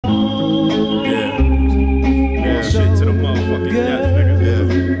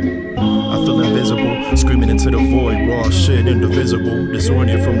raw shit, indivisible.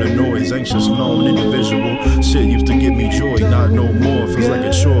 Disoriented from the noise, anxious, lone individual. Shit used to give me joy, not no more. Feels like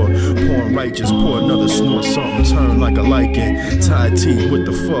a chore. Pouring righteous, pour another snort. Something turn like a Lycan. Tied tea with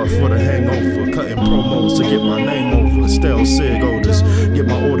the fuck for the hangover. Cutting promos to get my name over. Stale cig odors. Get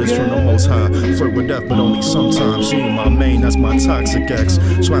my orders from the most high. Flirt with death, but only sometimes. She ain't my main, that's my toxic ex.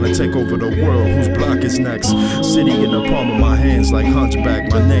 Trying to take over the world, whose block is next? City in the palm of my hands like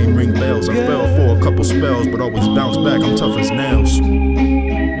hunchback. My name ring bells. I fell for a couple spells, but always bounce back. I'm tough as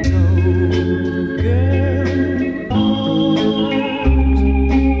nails.